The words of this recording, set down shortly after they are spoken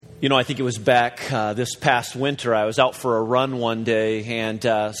You know, I think it was back this past winter. I was out for a run one day, and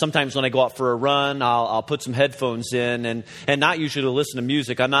sometimes when I go out for a run, I'll put some headphones in, and not usually to listen to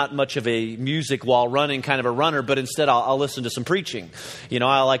music. I'm not much of a music while running kind of a runner, but instead I'll listen to some preaching. You know,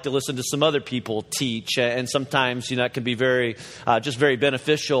 I like to listen to some other people teach, and sometimes, you know, it can be very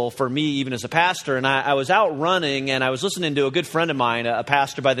beneficial for me, even as a pastor. And I was out running, and I was listening to a good friend of mine, a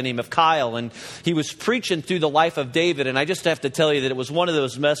pastor by the name of Kyle, and he was preaching through the life of David, and I just have to tell you that it was one of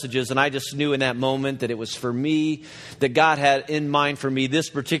those messages. And I just knew in that moment that it was for me, that God had in mind for me this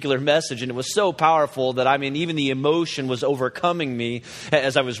particular message. And it was so powerful that, I mean, even the emotion was overcoming me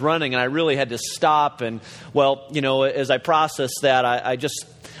as I was running. And I really had to stop. And, well, you know, as I processed that, I just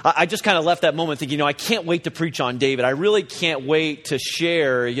kind of left that moment thinking, you know, I can't wait to preach on David. I really can't wait to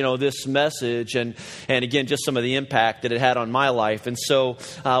share, you know, this message and again, just some of the impact that it had on my life. And so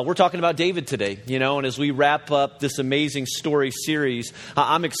we're talking about David today, you know, and as we wrap up this amazing story series,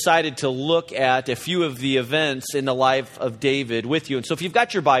 I'm excited to look at a few of the events in the life of David with you. And so if you've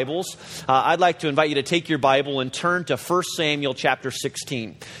got your Bibles, I'd like to invite you to take your Bible and turn to 1 Samuel chapter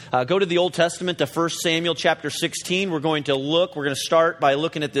 16. Go to the Old Testament to 1 Samuel chapter 16. We're going to start by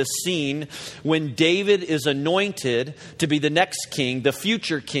looking at this scene when David is anointed to be the next king, the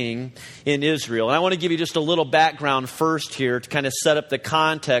future king in Israel. And I want to give you just a little background first here to kind of set up the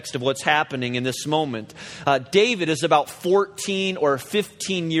context of what's happening in this moment. David is about 14 or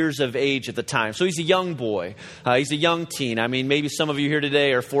 15 years of age at the time. So he's a young boy. He's a young teen. I mean, maybe some of you here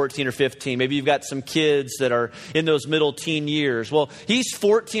today are 14 or 15. Maybe you've got some kids that are in those middle teen years. Well, he's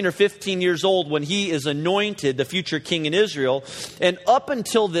 14 or 15 years old when he is anointed the future king in Israel. And up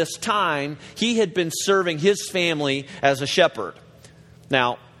until this time, he had been serving his family as a shepherd.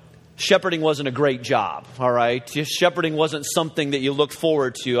 Now, shepherding wasn't a great job, all right? Shepherding wasn't something that you looked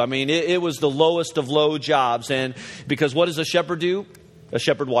forward to. I mean, it was the lowest of low jobs. And because what does a shepherd do? A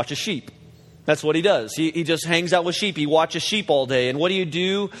shepherd watches sheep. That's what he does. He just hangs out with sheep. He watches sheep all day. And what do,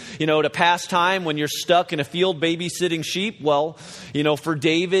 you know, to pass time when you're stuck in a field babysitting sheep? Well, you know, for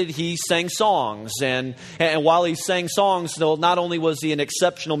David, he sang songs. And while he sang songs, not only was he an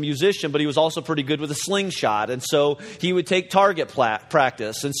exceptional musician, but he was also pretty good with a slingshot. And so he would take target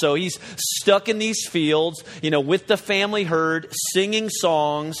practice. And so he's stuck in these fields, you know, with the family herd, singing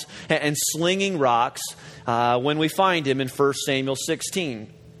songs and slinging rocks when we find him in 1 Samuel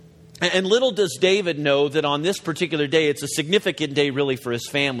 16. And little does David know that on this particular day, it's a significant day really for his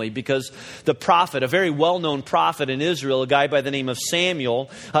family, because the prophet, a very well-known prophet in Israel, a guy by the name of Samuel,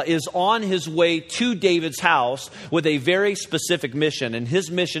 is on his way to David's house with a very specific mission. And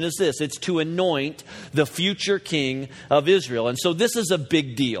his mission is this: it's to anoint the future king of Israel. And so this is a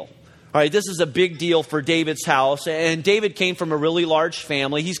big deal. All right, this is a big deal for David's house. And David came from a really large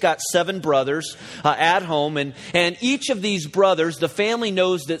family. He's got 7 brothers at home. And each of these brothers, the family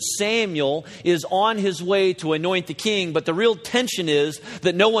knows that Samuel is on his way to anoint the king. But the real tension is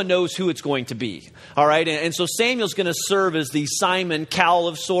that no one knows who it's going to be. All right, and so Samuel's going to serve as the Simon Cowell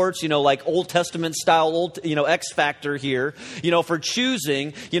of sorts, you know, like Old Testament style, X Factor here, you know, for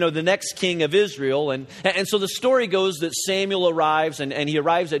choosing, you know, the next king of Israel. And so the story goes that Samuel arrives and he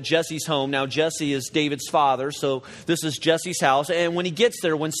arrives at Jesse's home. Now, Jesse is David's father, so this is Jesse's house. And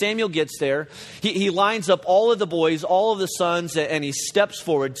when Samuel gets there, he lines up all of the boys, all of the sons, and he steps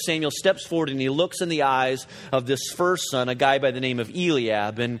forward. Samuel steps forward and he looks in the eyes of this first son, a guy by the name of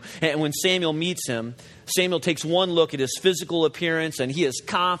Eliab. And when Samuel meets him, Samuel takes one look at his physical appearance, and he is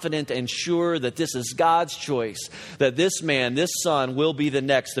confident and sure that this is God's choice, that this man, this son, will be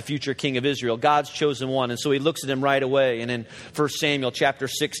the future king of Israel, God's chosen one. And so he looks at him right away. And in 1 Samuel chapter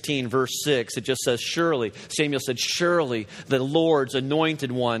 16, verse 6, it just says, Samuel said, surely the Lord's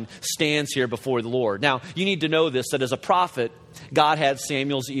anointed one stands here before the Lord. Now, you need to know this, that as a prophet, God had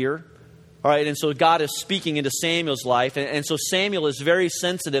Samuel's ear. All right, and so God is speaking into Samuel's life, and so Samuel is very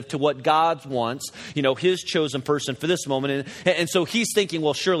sensitive to what God wants, you know, his chosen person for this moment. And so he's thinking,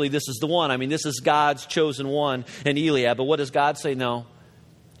 well, surely this is the one. I mean, this is God's chosen one in Eliab. But what does God say? No,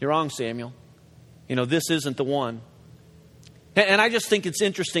 you're wrong, Samuel. You know, this isn't the one. And I just think it's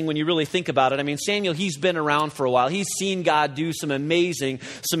interesting when you really think about it. I mean, Samuel, he's been around for a while. He's seen God do some amazing,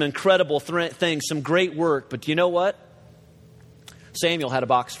 some incredible things, some great work. But you know what? Samuel had a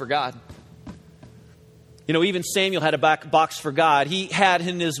box for God. You know, even Samuel had a box for God. He had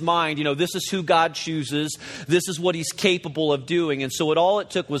in his mind, you know, this is who God chooses. This is what he's capable of doing. And so all it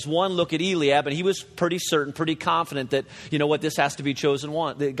took was one look at Eliab, and he was pretty certain, pretty confident that, you know what, this has to be chosen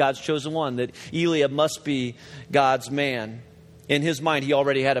one, that God's chosen one, that Eliab must be God's man. In his mind, he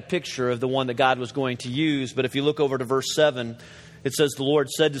already had a picture of the one that God was going to use. But if you look over to verse 7, it says, the Lord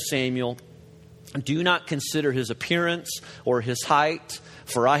said to Samuel, Do not consider his appearance or his height,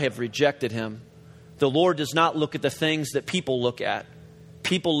 for I have rejected him. The Lord does not look at the things that people look at.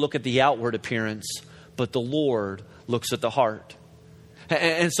 People look at the outward appearance, but the Lord looks at the heart.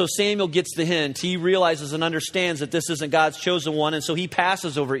 And so Samuel gets the hint. He realizes and understands that this isn't God's chosen one. And so he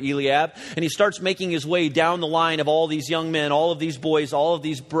passes over Eliab and he starts making his way down the line of all these young men, all of these boys, all of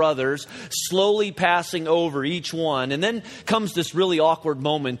these brothers, slowly passing over each one. And then comes this really awkward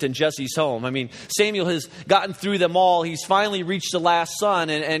moment in Jesse's home. I mean, Samuel has gotten through them all. He's finally reached the last son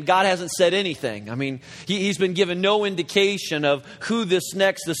and God hasn't said anything. I mean, he's been given no indication of who this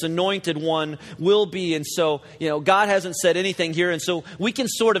anointed one will be. And so, God hasn't said anything here. And so we can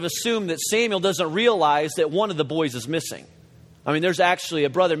sort of assume that Samuel doesn't realize that one of the boys is missing. I mean, there's actually a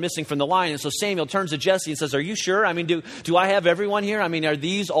brother missing from the line. And so Samuel turns to Jesse and says, are you sure? I mean, do I have everyone here? I mean, are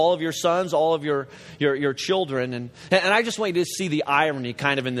these all of your sons, all of your children? And I just want you to see the irony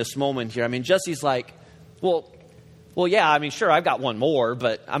kind of in this moment here. I mean, Jesse's like, well, yeah, I mean, sure, I've got one more,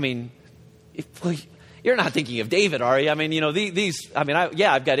 but I mean, you're not thinking of David, are you? I mean,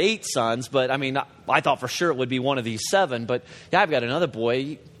 I've got 8 sons, but I mean, I thought for sure it would be one of these 7, but yeah, I've got another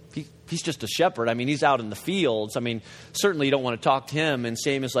boy. He's just a shepherd. I mean, he's out in the fields. I mean, certainly you don't want to talk to him. And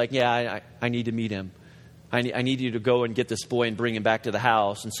Samuel's like, yeah, I need to meet him. I need you to go and get this boy and bring him back to the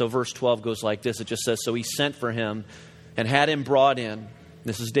house. And so verse 12 goes like this. It just says, so he sent for him and had him brought in.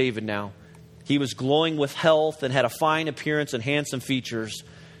 This is David now. He was glowing with health and had a fine appearance and handsome features.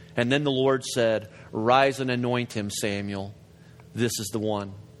 And then the Lord said, rise and anoint him, Samuel. This is the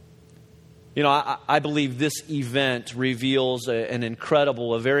one. I believe this event reveals an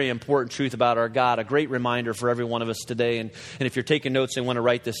incredible, a very important truth about our God, a great reminder for every one of us today. And if you're taking notes and want to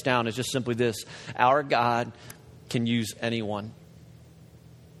write this down, it's just simply this. Our God can use anyone.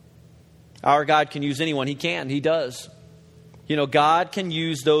 Our God can use anyone. He can. He does. God can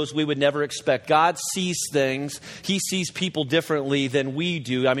use those we would never expect. God sees things. He sees people differently than we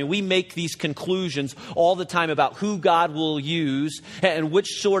do. I mean, we make these conclusions all the time about who God will use and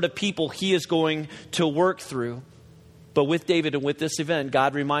which sort of people he is going to work through. But with David and with this event,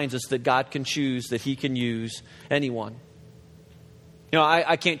 God reminds us that God can choose, that he can use anyone.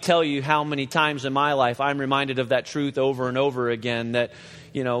 I can't tell you how many times in my life I'm reminded of that truth over and over again, that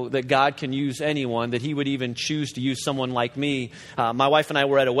that God can use anyone, that he would even choose to use someone like me. My wife and I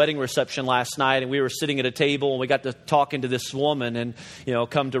were at a wedding reception last night, and we were sitting at a table, and we got to talking to this woman, and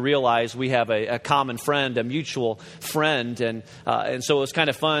come to realize we have a common friend, a mutual friend, and so it was kind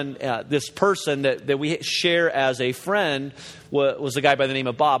of fun. This person that we share as a friend was a guy by the name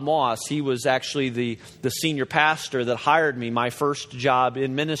of Bob Moss. He was actually the senior pastor that hired me, my first job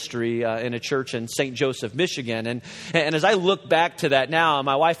in ministry in a church in St. Joseph, Michigan. And as I look back to that now,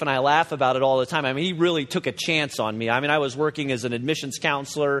 my wife and I laugh about it all the time. I mean, he really took a chance on me. I mean, I was working as an admissions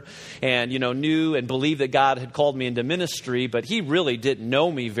counselor and, knew and believed that God had called me into ministry, but he really didn't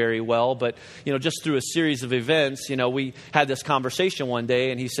know me very well. But, just through a series of events, we had this conversation one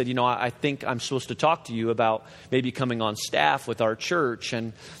day, and he said, I think I'm supposed to talk to you about maybe coming on staff with our church.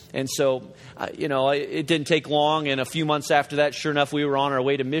 And so, it didn't take long. And a few months after that, sure enough, we were on our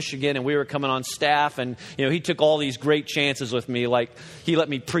way to Michigan and we were coming on staff. And, he took all these great chances with me. Like he let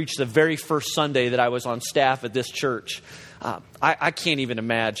me preach the very first Sunday that I was on staff at this church. I can't even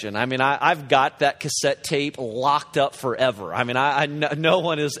imagine. I mean, I've got that cassette tape locked up forever. I mean, no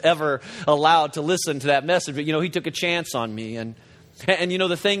one is ever allowed to listen to that message. But, he took a chance on me. And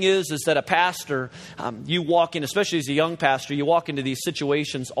the thing is that a pastor, you walk in, especially as a young pastor, you walk into these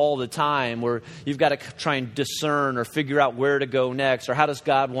situations all the time where you've got to try and discern or figure out where to go next, or how does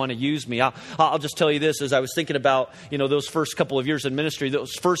God want to use me. I'll just tell you this, as I was thinking about, those first couple of years in ministry,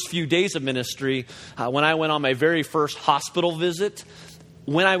 those first few days of ministry, when I went on my very first hospital visit,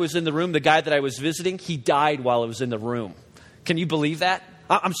 when I was in the room, the guy that I was visiting, he died while I was in the room. Can you believe that?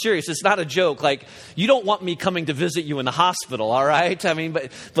 I'm serious. It's not a joke. Like, you don't want me coming to visit you in the hospital, all right? I mean,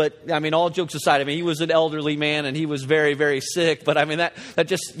 but I mean, all jokes aside, I mean, he was an elderly man and he was very, very sick. But I mean, that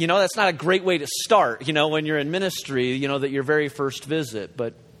just, that's not a great way to start, when you're in ministry, that your very first visit.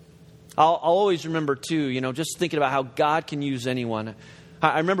 But I'll always remember too, just thinking about how God can use anyone.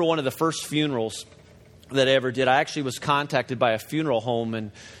 I remember one of the first funerals that I ever did. I actually was contacted by a funeral home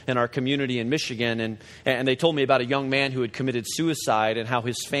in our community in Michigan, and they told me about a young man who had committed suicide and how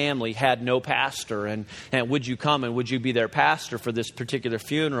his family had no pastor, and would you come and would you be their pastor for this particular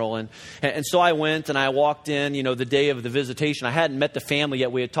funeral? And so I went and I walked in, the day of the visitation. I hadn't met the family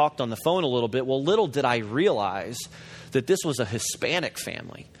yet. We had talked on the phone a little bit. Well, little did I realize that this was a Hispanic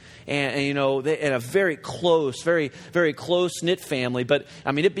family. And a very close, very, very close-knit family. But,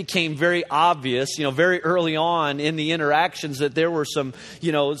 I mean, it became very obvious, very early on in the interactions that there were some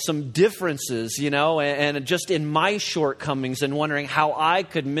differences, and just in my shortcomings and wondering how I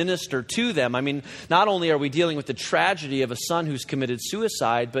could minister to them. I mean, not only are we dealing with the tragedy of a son who's committed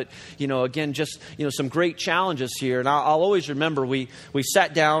suicide, but, again, just, some great challenges here. And I'll always remember we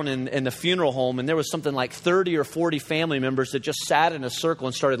sat down in the funeral home, and there was something like 30 or 40 family members that just sat in a circle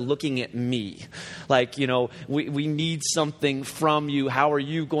and started looking at me like, we need something from you. How are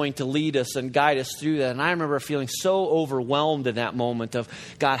you going to lead us and guide us through that? And I remember feeling so overwhelmed in that moment of,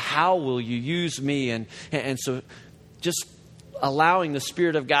 God, how will you use me? And so just allowing the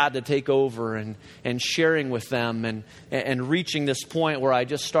Spirit of God to take over and sharing with them and reaching this point where I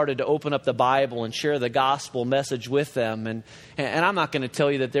just started to open up the Bible and share the gospel message with them. And I'm not going to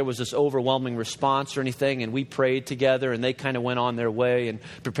tell you that there was this overwhelming response or anything, and we prayed together and they kind of went on their way and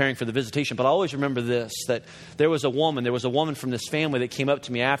preparing for the visitation. But I always remember this, that there was a woman from this family that came up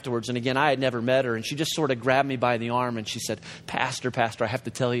to me afterwards. And again, I had never met her, and she just sort of grabbed me by the arm and she said, Pastor, I have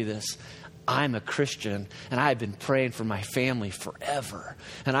to tell you this. I'm a Christian, and I've been praying for my family forever.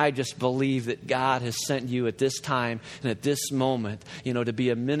 And I just believe that God has sent you at this time and at this moment, to be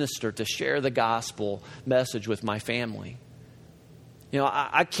a minister, to share the gospel message with my family.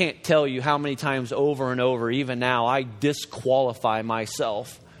 I can't tell you how many times over and over, even now, I disqualify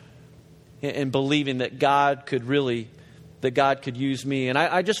myself in believing that God could use me. And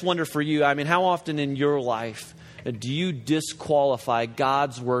I just wonder for you, I mean, how often in your life do you disqualify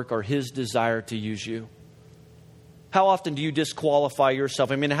God's work or His desire to use you? How often do you disqualify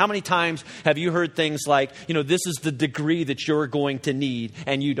yourself? I mean, how many times have you heard things like, this is the degree that you're going to need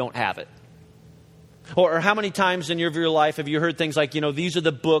and you don't have it? Or how many times in your life have you heard things like, these are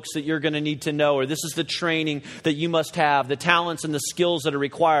the books that you're going to need to know, or this is the training that you must have, the talents and the skills that are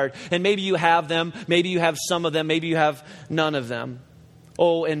required. And maybe you have them, maybe you have some of them, maybe you have none of them.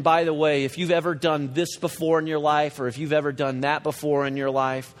 Oh, and by the way, if you've ever done this before in your life, or if you've ever done that before in your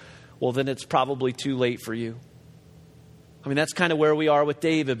life, well, then it's probably too late for you. I mean, that's kind of where we are with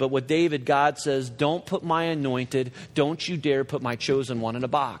David. But with David, God says, don't put my anointed, don't you dare put my chosen one in a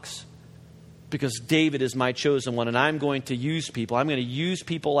box. Because David is my chosen one, and I'm going to use people. I'm going to use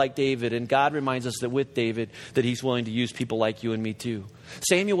people like David. And God reminds us that with David, that He's willing to use people like you and me too.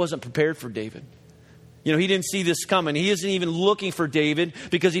 Samuel wasn't prepared for David. He didn't see this coming. He isn't even looking for David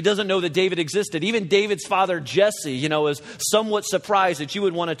because he doesn't know that David existed. Even David's father, Jesse, is somewhat surprised that you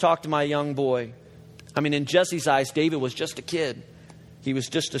would want to talk to my young boy. I mean, in Jesse's eyes, David was just a kid. He was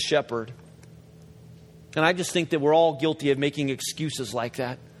just a shepherd. And I just think that we're all guilty of making excuses like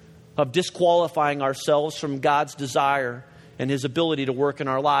that, of disqualifying ourselves from God's desire and His ability to work in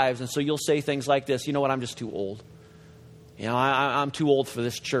our lives. And so you'll say things like this, you know what, I'm just too old. I'm too old for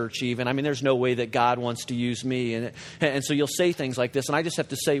this church even. I mean, there's no way that God wants to use me. And so you'll say things like this. And I just have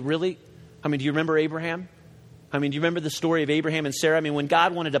to say, really? I mean, do you remember Abraham? I mean, do you remember the story of Abraham and Sarah? I mean, when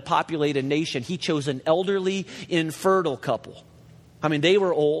God wanted to populate a nation, He chose an elderly, infertile couple. I mean, they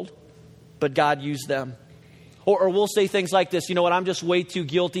were old, but God used them. Or we'll say things like this, you know what, I'm just way too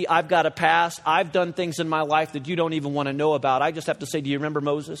guilty. I've got a past. I've done things in my life that you don't even want to know about. I just have to say, do you remember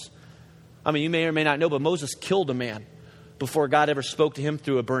Moses? I mean, you may or may not know, but Moses killed a man before God ever spoke to him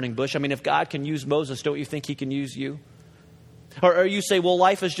through a burning bush. I mean, if God can use Moses, don't you think He can use you? Or you say, well,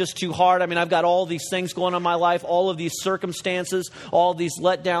 life is just too hard. I mean, I've got all these things going on in my life, all of these circumstances, all these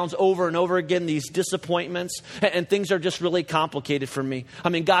letdowns over and over again, these disappointments, and things are just really complicated for me. I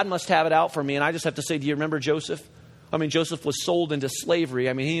mean, God must have it out for me. And I just have to say, do you remember Joseph? I mean, Joseph was sold into slavery.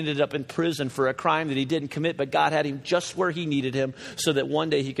 I mean, he ended up in prison for a crime that he didn't commit, but God had him just where He needed him so that one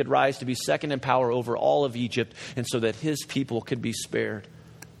day he could rise to be second in power over all of Egypt and so that His people could be spared.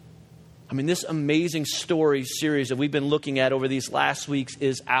 I mean, this amazing story series that we've been looking at over these last weeks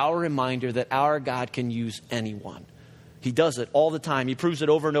is our reminder that our God can use anyone. He does it all the time. He proves it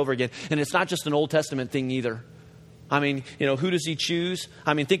over and over again. And it's not just an Old Testament thing either. I mean, who does He choose?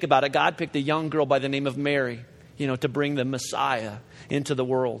 I mean, think about it. God picked a young girl by the name of Mary, to bring the Messiah into the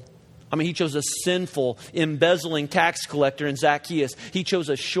world. I mean, He chose a sinful, embezzling tax collector in Zacchaeus. He chose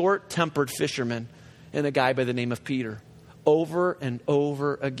a short-tempered fisherman and a guy by the name of Peter. Over and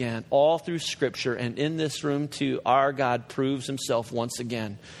over again, all through Scripture and in this room too, our God proves Himself once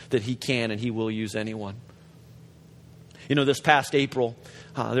again that He can and He will use anyone. This past April,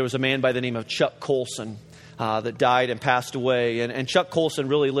 there was a man by the name of Chuck Colson that died and passed away. And Chuck Colson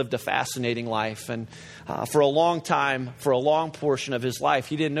really lived a fascinating life. And for a long time, for a long portion of his life,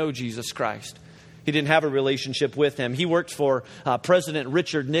 he didn't know Jesus Christ. He didn't have a relationship with him. He worked for President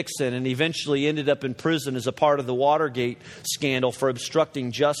Richard Nixon and eventually ended up in prison as a part of the Watergate scandal for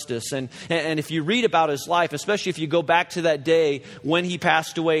obstructing justice. And if you read about his life, especially if you go back to that day when he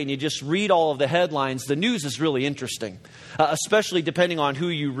passed away and you just read all of the headlines, the news is really interesting, especially depending on who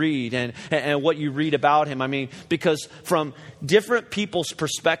you read and what you read about him. I mean, because from different people's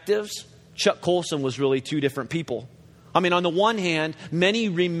perspectives, Chuck Colson was really two different people. I mean, on the one hand, many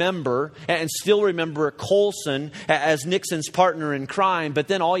remember and still remember Colson as Nixon's partner in crime, but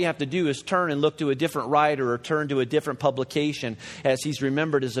then all you have to do is turn and look to a different writer or turn to a different publication as he's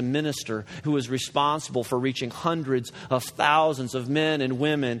remembered as a minister who was responsible for reaching hundreds of thousands of men and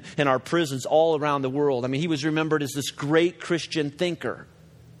women in our prisons all around the world. I mean, he was remembered as this great Christian thinker.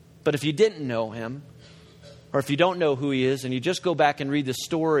 But if you didn't know him, or if you don't know who he is and you just go back and read the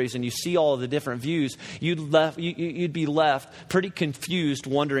stories and you see all of the different views, you'd be left pretty confused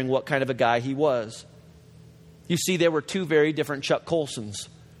wondering what kind of a guy he was. You see, there were two very different Chuck Colsons.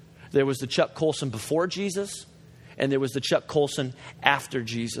 There was the Chuck Colson before Jesus and there was the Chuck Colson after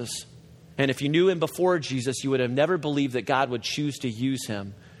Jesus. And if you knew him before Jesus, you would have never believed that God would choose to use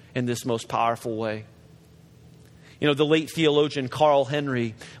him in this most powerful way. You know, the late theologian Carl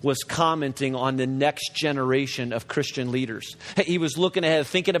Henry was commenting on the next generation of Christian leaders. He was looking ahead,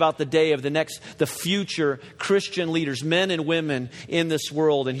 thinking about the day of the future Christian leaders, men and women in this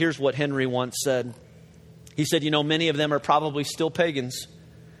world. And here's what Henry once said. He said, you know, many of them are probably still pagans.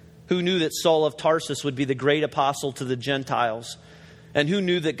 Who knew that Saul of Tarsus would be the great apostle to the Gentiles? And who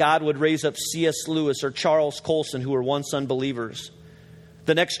knew that God would raise up C.S. Lewis or Charles Colson, who were once unbelievers?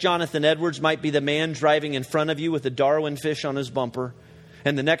 The next Jonathan Edwards might be the man driving in front of you with a Darwin fish on his bumper.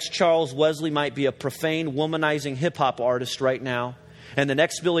 And the next Charles Wesley might be a profane, womanizing hip-hop artist right now. And the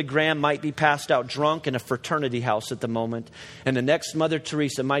next Billy Graham might be passed out drunk in a fraternity house at the moment. And the next Mother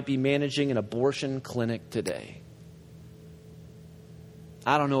Teresa might be managing an abortion clinic today.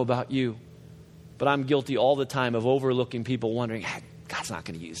 I don't know about you, but I'm guilty all the time of overlooking people wondering, hey, God's not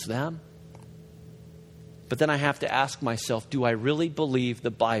going to use them. But then I have to ask myself, do I really believe the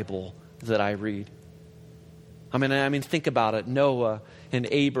Bible that I read? I mean, think about it. Noah and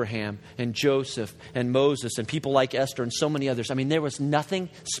Abraham and Joseph and Moses and people like Esther and so many others. I mean, there was nothing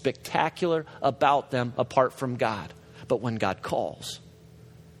spectacular about them apart from God. But when God calls,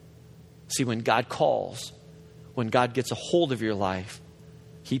 see, when God calls, when God gets a hold of your life,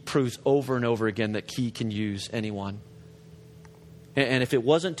 he proves over and over again that he can use anyone. And if it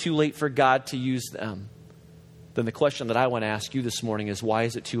wasn't too late for God to use them, then the question that I want to ask you this morning is, why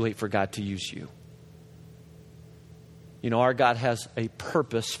is it too late for God to use you? You know, our God has a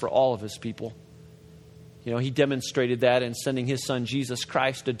purpose for all of his people. You know, he demonstrated that in sending his son, Jesus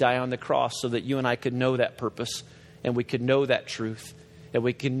Christ, to die on the cross so that you and I could know that purpose and we could know that truth. And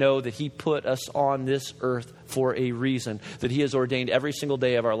we can know that he put us on this earth for a reason, that he has ordained every single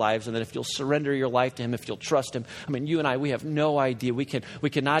day of our lives, and that if you'll surrender your life to him, if you'll trust him, I mean, you and I, we have no idea. We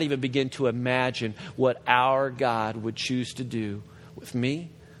cannot even begin to imagine what our God would choose to do with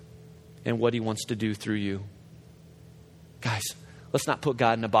me and what he wants to do through you. Guys, let's not put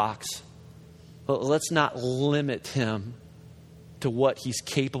God in a box. Let's not limit him to what he's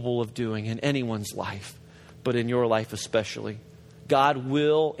capable of doing in anyone's life, but in your life especially. God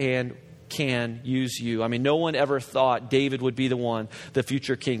will and can use you. I mean, no one ever thought David would be the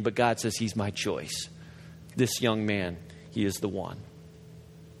future king, but God says he's my choice. This young man, he is the one.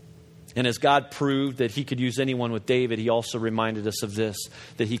 And as God proved that he could use anyone with David, he also reminded us of this,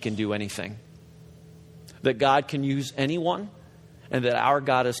 that he can do anything. That God can use anyone, and that our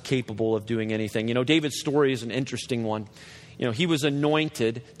God is capable of doing anything. You know, David's story is an interesting one. You know, he was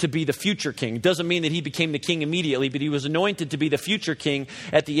anointed to be the future king. It doesn't mean that he became the king immediately, but he was anointed to be the future king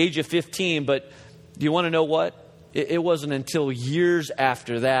at the age of 15. But do you want to know what? It wasn't until years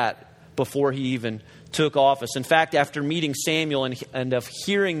after that before he even took office. In fact, after meeting Samuel and of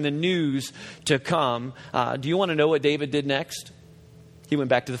hearing the news to come, do you want to know what David did next? He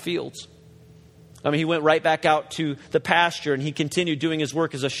went back to the fields. I mean, he went right back out to the pasture and he continued doing his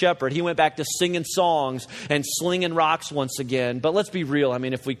work as a shepherd. He went back to singing songs and slinging rocks once again. But let's be real. I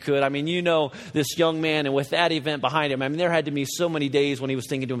mean, if we could, I mean, you know, this young man, and with that event behind him, I mean, there had to be so many days when he was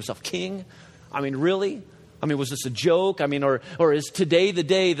thinking to himself, king? I mean, really? I mean, was this a joke? I mean, or is today the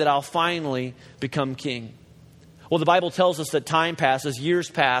day that I'll finally become king? Well, the Bible tells us that time passes, years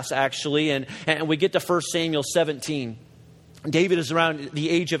pass actually, and we get to 1 Samuel 17. David is around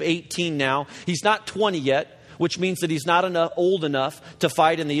the age of 18 now. He's not 20 yet, which means that he's not old enough to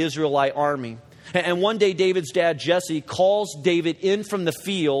fight in the Israelite army. And one day, David's dad, Jesse, calls David in from the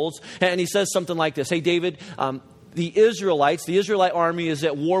fields, and he says something like this. Hey, David, the Israelite army is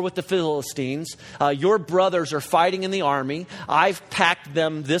at war with the Philistines. Your brothers are fighting in the army. I've packed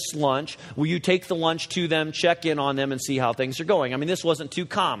them this lunch. Will you take the lunch to them, check in on them, and see how things are going? I mean, this wasn't too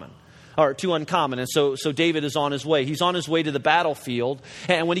uncommon. And so David is on his way. He's on his way to the battlefield.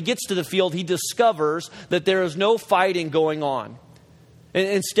 And when he gets to the field, he discovers that there is no fighting going on.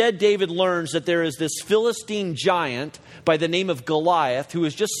 Instead, David learns that there is this Philistine giant by the name of Goliath who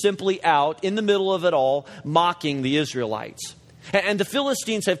is just simply out in the middle of it all, mocking the Israelites. And the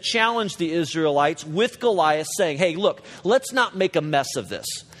Philistines have challenged the Israelites with Goliath, saying, hey, look, let's not make a mess of this.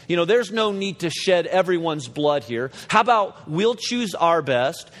 There's no need to shed everyone's blood here. How about we'll choose our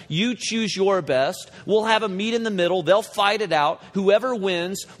best, you choose your best, we'll have a meet in the middle, they'll fight it out. Whoever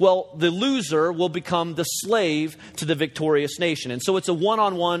wins, well, the loser will become the slave to the victorious nation. And so it's a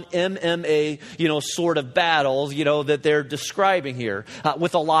one-on-one MMA, sort of battle, that they're describing here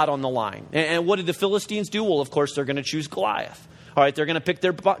with a lot on the line. And what did the Philistines do? Well, of course, they're going to choose Goliath. All right, they're going to pick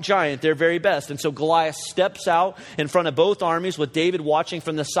their giant, their very best. And so Goliath steps out in front of both armies with David watching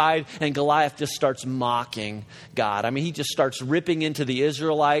from the side, and Goliath just starts mocking God. I mean, he just starts ripping into the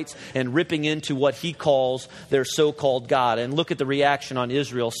Israelites and ripping into what he calls their so-called God. And look at the reaction on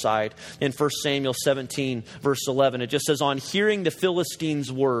Israel's side in 1 Samuel 17, verse 11. It just says, on hearing the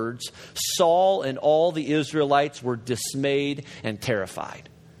Philistines' words, Saul and all the Israelites were dismayed and terrified.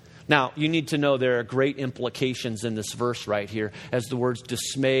 Now, you need to know there are great implications in this verse right here, as the words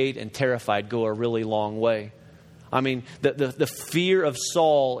dismayed and terrified go a really long way. I mean, the fear of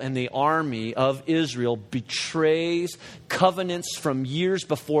Saul and the army of Israel betrays covenants from years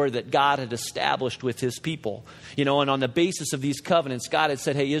before that God had established with his people. And on the basis of these covenants, God had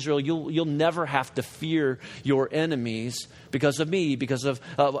said, hey, Israel, you'll never have to fear your enemies because of me, because of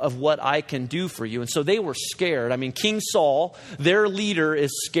what I can do for you. And so they were scared. I mean, King Saul, their leader,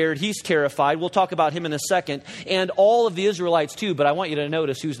 is scared. He's terrified. We'll talk about him in a second. And all of the Israelites too. But I want you to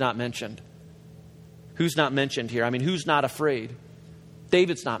notice who's not mentioned. Who's not mentioned here? I mean, who's not afraid?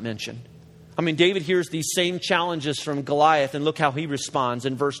 David's not mentioned. I mean, David hears these same challenges from Goliath, and look how he responds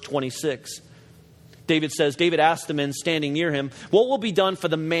in verse 26. David asked the men standing near him, what will be done for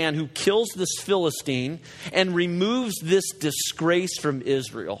the man who kills this Philistine and removes this disgrace from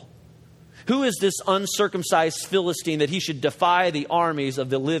Israel? Who is this uncircumcised Philistine that he should defy the armies of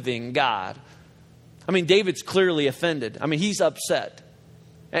the living God? I mean, David's clearly offended. I mean, he's upset.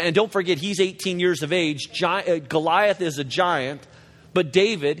 And don't forget, he's 18 years of age. Goliath is a giant. But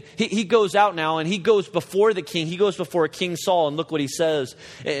David, he goes out now and he goes before the king. He goes before King Saul. And look what he says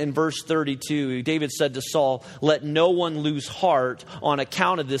in verse 32. David said to Saul, let no one lose heart on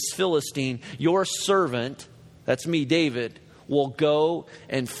account of this Philistine. Your servant, that's me, David, will go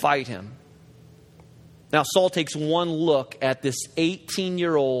and fight him. Now, Saul takes one look at this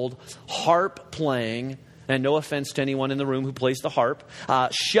 18-year-old harp playing, and no offense to anyone in the room who plays the harp,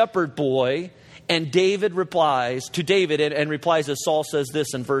 shepherd boy. And David replies to David and replies as Saul says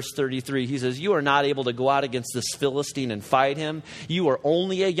this in verse 33. He says, you are not able to go out against this Philistine and fight him. You are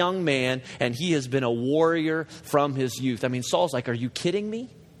only a young man, and he has been a warrior from his youth. I mean, Saul's like, are you kidding me?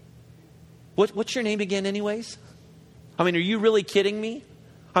 What's your name again anyways? I mean, are you really kidding me?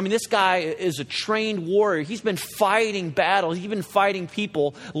 I mean, this guy is a trained warrior. He's been fighting battles. He's been fighting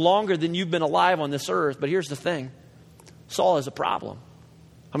people longer than you've been alive on this earth. But here's the thing. Saul has a problem.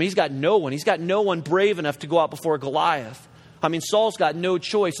 I mean, he's got no one brave enough to go out before Goliath. I mean, Saul's got no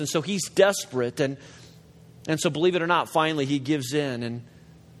choice, and so he's desperate. And so, believe it or not, finally he gives in. And,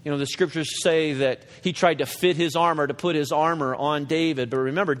 the scriptures say that he tried to fit his armor, to put his armor on David. But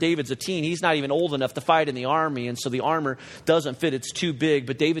remember, David's a teen. He's not even old enough to fight in the army. And so the armor doesn't fit. It's too big.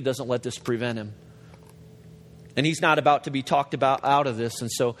 But David doesn't let this prevent him. And he's not about to be talked about out of this.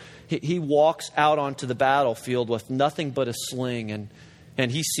 And so he walks out onto the battlefield with nothing but a sling.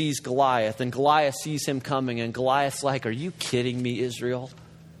 And he sees Goliath, and Goliath sees him coming, and Goliath's like, are you kidding me, Israel?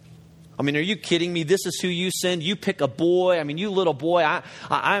 I mean, are you kidding me? This is who you send? You pick a boy. I mean, you little boy,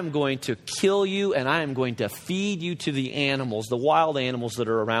 I'm going to kill you, and I am going to feed you to the animals, the wild animals that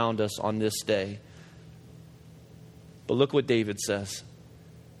are around us on this day. But look what David says.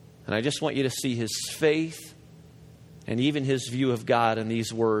 And I just want you to see his faith and even his view of God in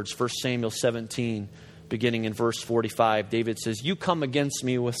these words. 1 Samuel 17, beginning in verse 45, David says, you come against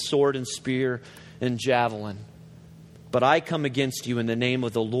me with sword and spear and javelin, but I come against you in the name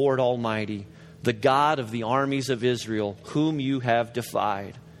of the Lord Almighty, the God of the armies of Israel, whom you have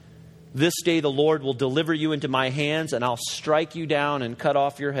defied. This day the Lord will deliver you into my hands, and I'll strike you down and cut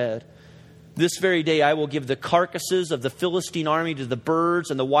off your head. This very day I will give the carcasses of the Philistine army to the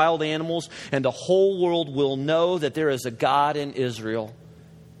birds and the wild animals, and the whole world will know that there is a God in Israel.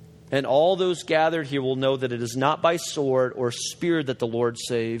 And all those gathered here will know that it is not by sword or spear that the Lord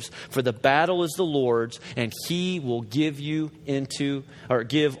saves, for the battle is the Lord's, and he will give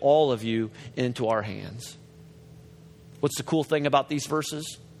all of you into our hands. What's the cool thing about these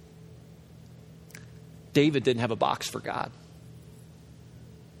verses? David didn't have a box for God.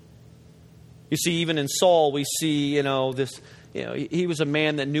 You see, even in Saul, we see, he was a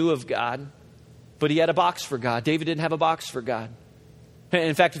man that knew of God, but he had a box for God. David didn't have a box for God.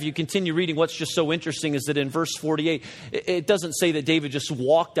 In fact, if you continue reading, what's just so interesting is that in verse 48, it doesn't say that David just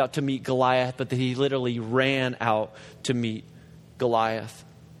walked out to meet Goliath, but that he literally ran out to meet Goliath.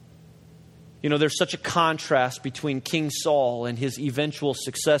 There's such a contrast between King Saul and his eventual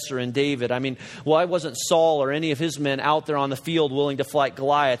successor in David. Why wasn't Saul or any of his men out there on the field willing to fight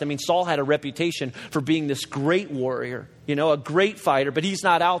Goliath? Saul had a reputation for being this great warrior, a great fighter, but he's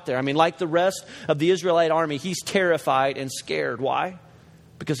not out there. Like the rest of the Israelite army, he's terrified and scared. Why?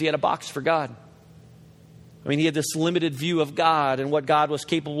 Because he had a box for God. He had this limited view of God and what God was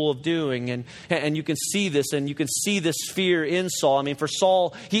capable of doing. And you can see this, and you can see this fear in Saul. For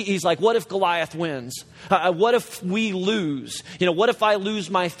Saul, he's like, what if Goliath wins? What if we lose? What if I lose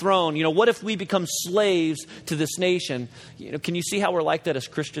my throne? What if we become slaves to this nation? Can you see how we're like that as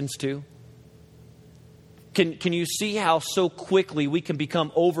Christians too? Can you see how so quickly we can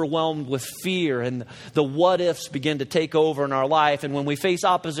become overwhelmed with fear and the what ifs begin to take over in our life? And when we face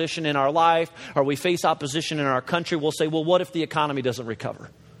opposition in our life or we face opposition in our country, we'll say, well, what if the economy doesn't recover?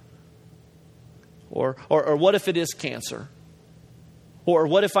 Or what if it is cancer? Or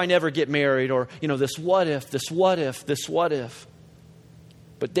what if I never get married? Or, this what if.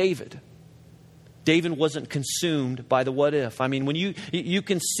 But David wasn't consumed by the what if. When you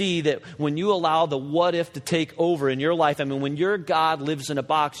can see that when you allow the what if to take over in your life, when your God lives in a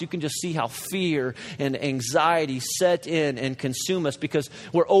box, you can just see how fear and anxiety set in and consume us because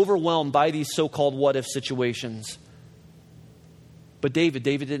we're overwhelmed by these so-called what if situations. But David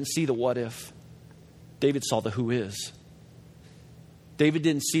didn't see the what if. David saw the who is. David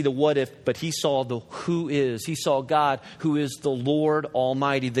didn't see the what if, but he saw the who is. He saw God, who is the Lord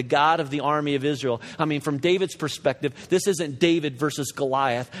Almighty, the God of the army of Israel. From David's perspective, this isn't David versus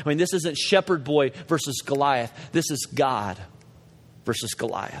Goliath. This isn't shepherd boy versus Goliath. This is God versus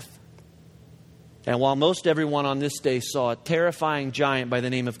Goliath. And while most everyone on this day saw a terrifying giant by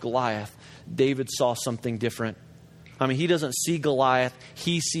the name of Goliath, David saw something different. He doesn't see Goliath.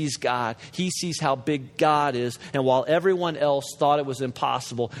 He sees God. He sees how big God is. And while everyone else thought it was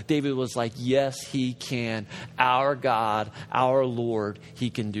impossible, David was like, yes, he can. Our God, our Lord, he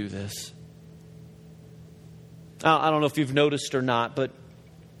can do this. I don't know if you've noticed or not, but,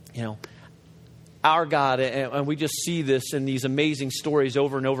 our God, and we just see this in these amazing stories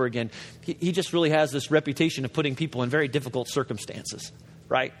over and over again, he just really has this reputation of putting people in very difficult circumstances,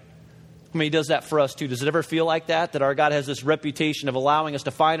 right? He does that for us too. Does it ever feel like that? That our God has this reputation of allowing us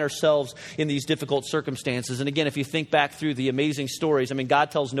to find ourselves in these difficult circumstances. And again, if you think back through the amazing stories,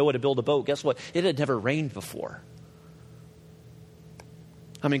 God tells Noah to build a boat. Guess what? It had never rained before.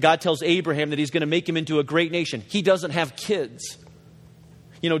 God tells Abraham that he's going to make him into a great nation. He doesn't have kids.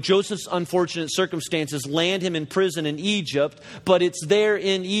 Joseph's unfortunate circumstances land him in prison in Egypt, but it's there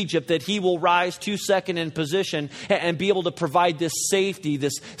in Egypt that he will rise to second in position and be able to provide this safety,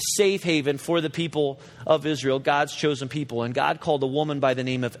 this safe haven for the people of Israel, God's chosen people. And God called a woman by the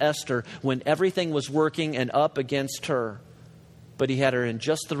name of Esther when everything was working and up against her. But he had her in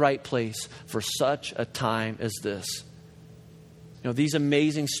just the right place for such a time as this. These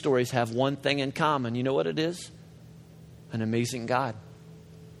amazing stories have one thing in common. You know what it is? An amazing God.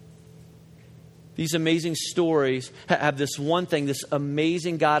 These amazing stories have this one thing, this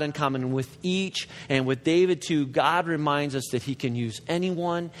amazing God in common. With each, and with David too, God reminds us that he can use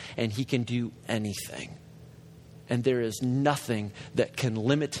anyone and he can do anything. And there is nothing that can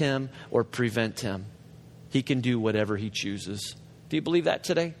limit him or prevent him. He can do whatever he chooses. Do you believe that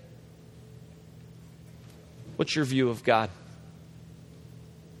today? What's your view of God?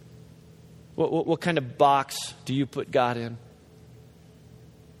 What kind of box do you put God in?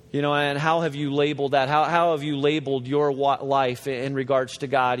 And how have you labeled that? How have you labeled your life in regards to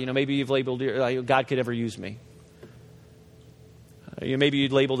God? Maybe you've labeled God could ever use me. Maybe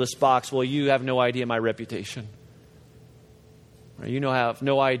you'd label this box, well, you have no idea my reputation. Or have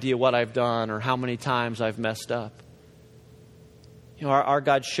no idea what I've done or how many times I've messed up. Our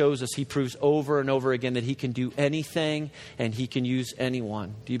God shows us, he proves over and over again that he can do anything and he can use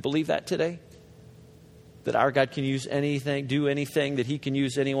anyone. Do you believe that today? That our God can use anything, do anything, that he can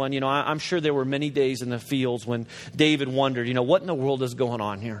use anyone. I'm sure there were many days in the fields when David wondered, what in the world is going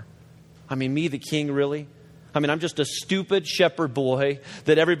on here? Me, the king, really? I mean, I'm just a stupid shepherd boy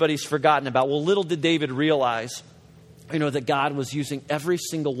that everybody's forgotten about. Well, little did David realize, that God was using every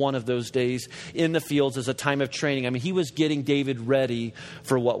single one of those days in the fields as a time of training. I mean, he was getting David ready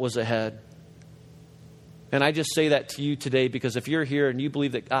for what was ahead. And I just say that to you today because if you're here and you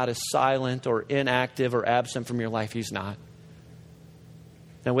believe that God is silent or inactive or absent from your life, he's not.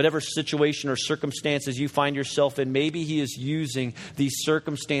 Now, whatever situation or circumstances you find yourself in, maybe he is using these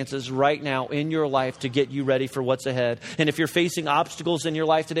circumstances right now in your life to get you ready for what's ahead. And if you're facing obstacles in your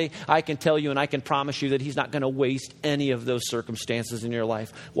life today, I can tell you and I can promise you that he's not going to waste any of those circumstances in your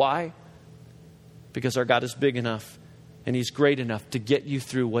life. Why? Because our God is big enough and he's great enough to get you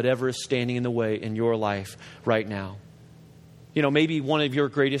through whatever is standing in the way in your life right now. Maybe one of your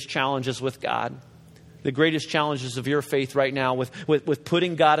greatest challenges with God, the greatest challenges of your faith right now with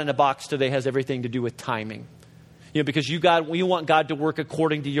putting God in a box today has everything to do with timing. Because you want God to work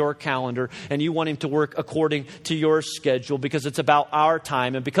according to your calendar and you want him to work according to your schedule because it's about our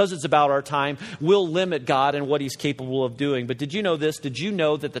time. And because it's about our time, we'll limit God and what he's capable of doing. But did you know this? Did you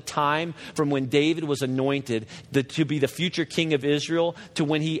know that the time from when David was anointed to be the future king of Israel to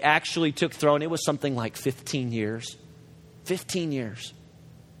when he actually took throne, it was something like 15 years. 15 years.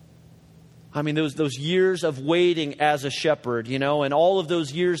 I mean, those years of waiting as a shepherd, and all of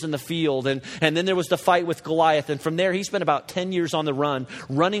those years in the field. And then there was the fight with Goliath. And from there, he spent about 10 years on the run,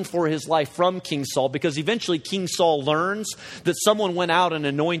 running for his life from King Saul, because eventually King Saul learns that someone went out and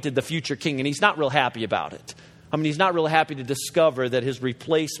anointed the future king. And he's not real happy about it. I mean, he's not real happy to discover that his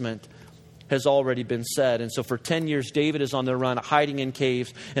replacement has already been said. And so for 10 years, David is on the run, hiding in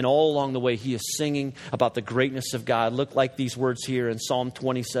caves. And all along the way, he is singing about the greatness of God. Look like these words here in Psalm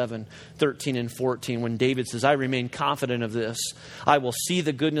 27, 13 and 14, when David says, I remain confident of this. I will see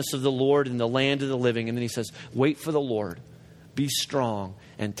the goodness of the Lord in the land of the living. And then he says, wait for the Lord, be strong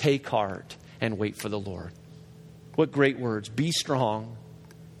and take heart and wait for the Lord. What great words. Be strong,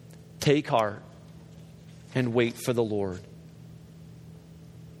 take heart and wait for the Lord.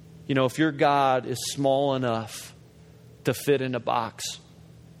 If your God is small enough to fit in a box,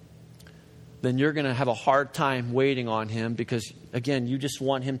 then you're going to have a hard time waiting on him because, again, you just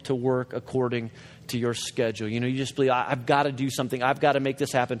want him to work according to your schedule. You just believe, I've got to do something. I've got to make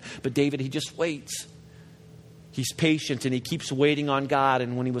this happen. But David, he just waits. He's patient and he keeps waiting on God.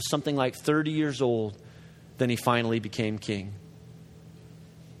 And when he was something like 30 years old, then he finally became king.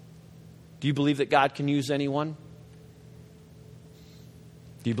 Do you believe that God can use anyone?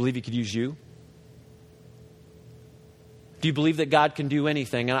 Do you believe he could use you? Do you believe that God can do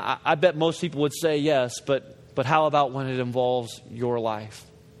anything? And I bet most people would say yes, but how about when it involves your life?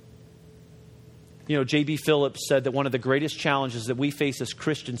 J.B. Phillips said that one of the greatest challenges that we face as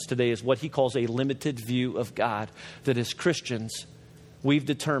Christians today is what he calls a limited view of God. That as Christians, we've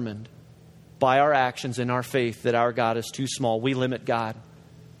determined by our actions and our faith that our God is too small. We limit God.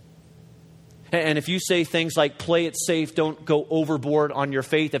 And if you say things like, play it safe, don't go overboard on your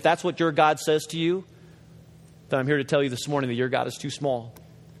faith, if that's what your God says to you, then I'm here to tell you this morning that your God is too small.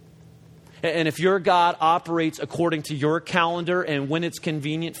 And if your God operates according to your calendar and when it's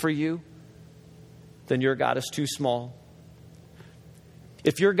convenient for you, then your God is too small.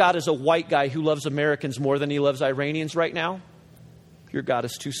 If your God is a white guy who loves Americans more than he loves Iranians right now, your God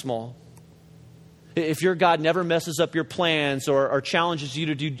is too small. If your God never messes up your plans or challenges you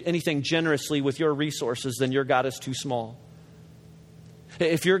to do anything generously with your resources, then your God is too small.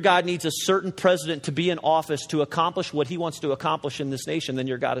 If your God needs a certain president to be in office to accomplish what he wants to accomplish in this nation, then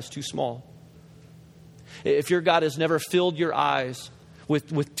your God is too small. If your God has never filled your eyes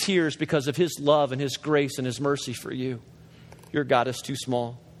with tears because of his love and his grace and his mercy for you, your God is too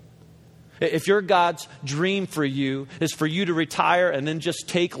small. If your God's dream for you is for you to retire and then just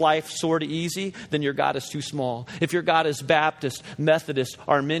take life sort of easy, then your God is too small. If your God is Baptist, Methodist,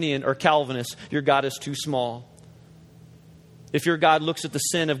 Arminian, or Calvinist, your God is too small. If your God looks at the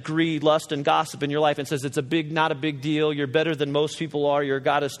sin of greed, lust, and gossip in your life and says it's not a big deal, you're better than most people are, your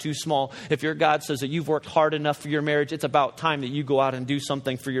God is too small. If your God says that you've worked hard enough for your marriage, it's about time that you go out and do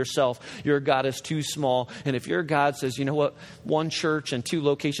something for yourself, your God is too small. And if your God says, you know what, 1 church and 2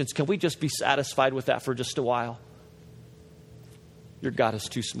 locations, can we just be satisfied with that for just a while? Your God is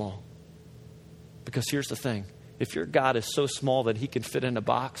too small. Because here's the thing, if your God is so small that he can fit in a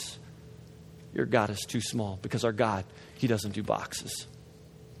box, your God is too small, because our God, he doesn't do boxes.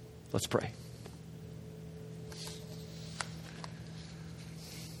 Let's pray.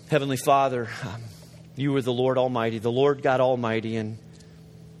 Heavenly Father, you are the Lord Almighty, the Lord God Almighty. And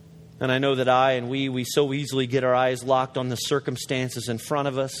I know that we so easily get our eyes locked on the circumstances in front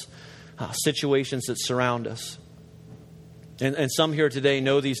of us, situations that surround us. And some here today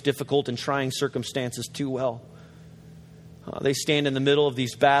know these difficult and trying circumstances too well. They stand in the middle of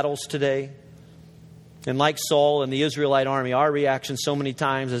these battles today. And like Saul and the Israelite army, our reaction so many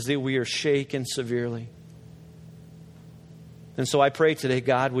times is that we are shaken severely. And so I pray today,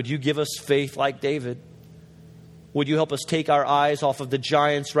 God, would you give us faith like David? Would you help us take our eyes off of the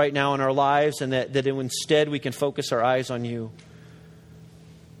giants right now in our lives, and that instead we can focus our eyes on you?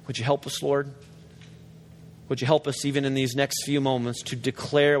 Would you help us, Lord? Would you help us even in these next few moments to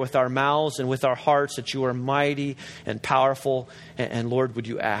declare with our mouths and with our hearts that you are mighty and powerful? And Lord, would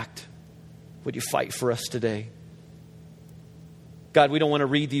you act? Would you fight for us today? God, we don't want to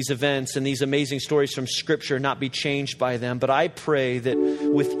read these events and these amazing stories from Scripture and not be changed by them. But I pray that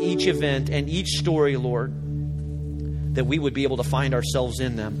with each event and each story, Lord, that we would be able to find ourselves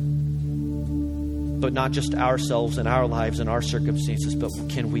in them. But not just ourselves and our lives and our circumstances, but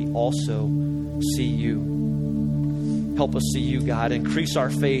can we also see you? Help us see you, God. Increase our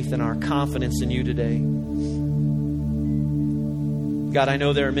faith and our confidence in you today. God, I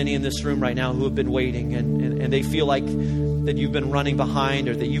know there are many in this room right now who have been waiting and they feel like that you've been running behind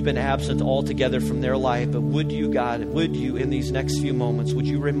or that you've been absent altogether from their life. But would you, God, would you in these next few moments, would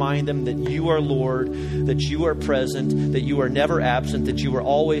you remind them that you are Lord, that you are present, that you are never absent, that you are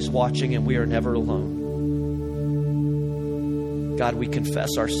always watching, and we are never alone. God, we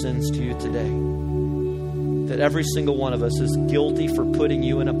confess our sins to you today. That every single one of us is guilty for putting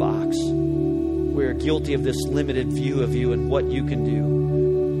you in a box. We are guilty of this limited view of you and what you can do.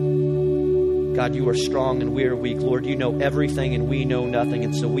 God, you are strong and we are weak. Lord, you know everything and we know nothing.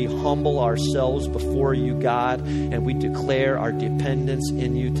 And so we humble ourselves before you, God, and we declare our dependence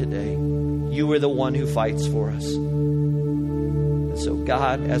in you today. You are the one who fights for us. And so,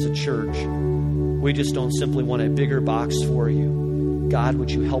 God, as a church, we just don't simply want a bigger box for you. God, would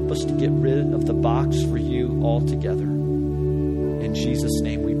you help us to get rid of the box for you altogether? In Jesus'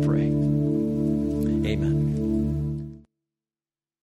 name we pray. Amen.